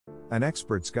An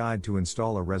expert's guide to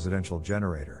install a residential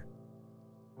generator.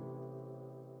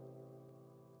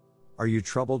 Are you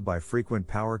troubled by frequent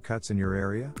power cuts in your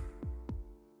area?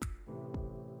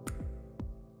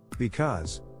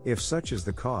 Because, if such is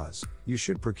the cause, you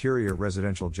should procure your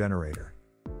residential generator.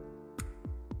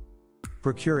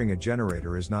 Procuring a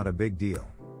generator is not a big deal.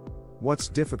 What's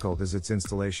difficult is its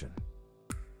installation.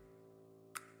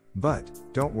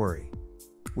 But, don't worry.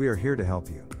 We are here to help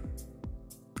you.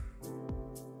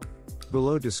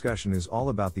 Below discussion is all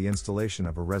about the installation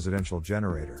of a residential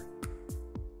generator.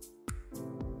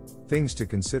 Things to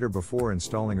consider before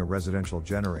installing a residential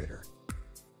generator.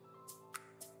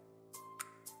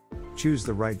 Choose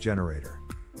the right generator.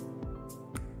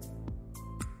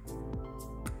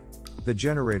 The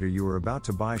generator you are about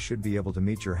to buy should be able to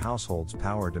meet your household's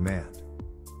power demand.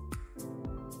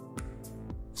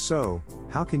 So,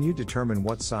 how can you determine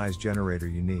what size generator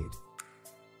you need?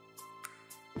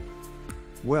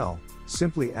 Well,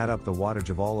 simply add up the wattage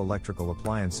of all electrical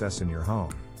appliances in your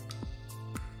home.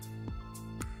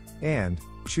 And,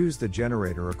 choose the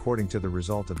generator according to the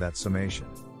result of that summation.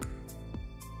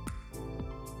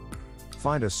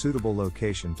 Find a suitable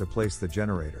location to place the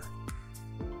generator.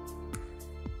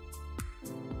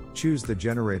 Choose the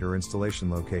generator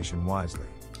installation location wisely.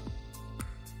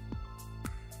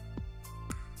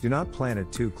 Do not plant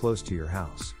it too close to your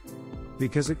house,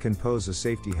 because it can pose a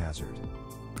safety hazard.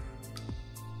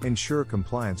 Ensure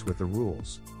compliance with the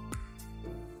rules.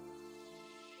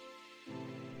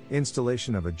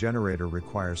 Installation of a generator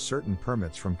requires certain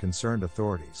permits from concerned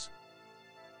authorities.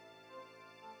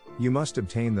 You must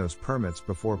obtain those permits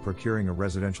before procuring a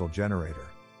residential generator.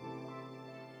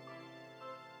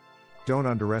 Don't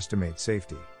underestimate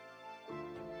safety.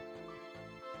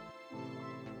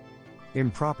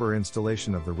 Improper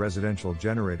installation of the residential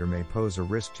generator may pose a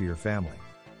risk to your family.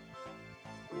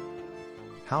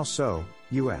 How so,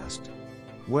 you asked?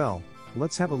 Well,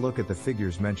 let's have a look at the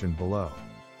figures mentioned below.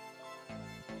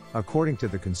 According to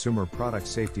the Consumer Product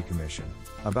Safety Commission,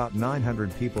 about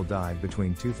 900 people died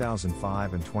between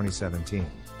 2005 and 2017.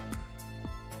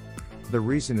 The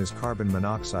reason is carbon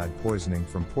monoxide poisoning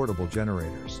from portable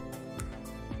generators.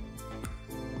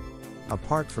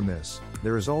 Apart from this,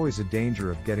 there is always a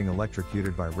danger of getting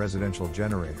electrocuted by residential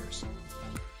generators.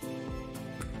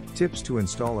 Tips to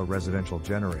install a residential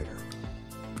generator.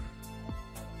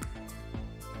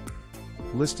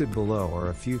 Listed below are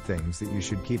a few things that you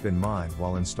should keep in mind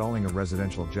while installing a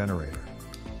residential generator.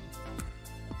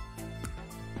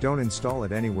 Don't install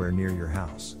it anywhere near your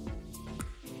house.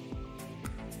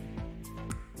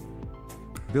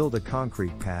 Build a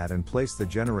concrete pad and place the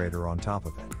generator on top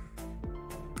of it.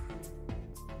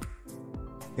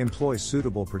 Employ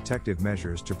suitable protective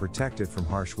measures to protect it from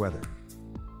harsh weather.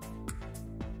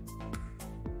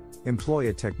 Employ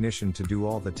a technician to do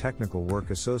all the technical work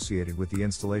associated with the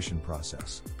installation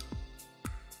process.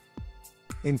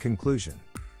 In conclusion,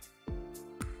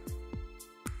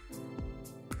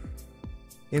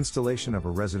 installation of a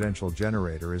residential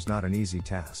generator is not an easy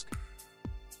task.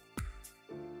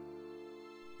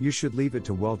 You should leave it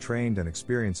to well-trained and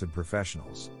experienced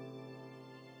professionals.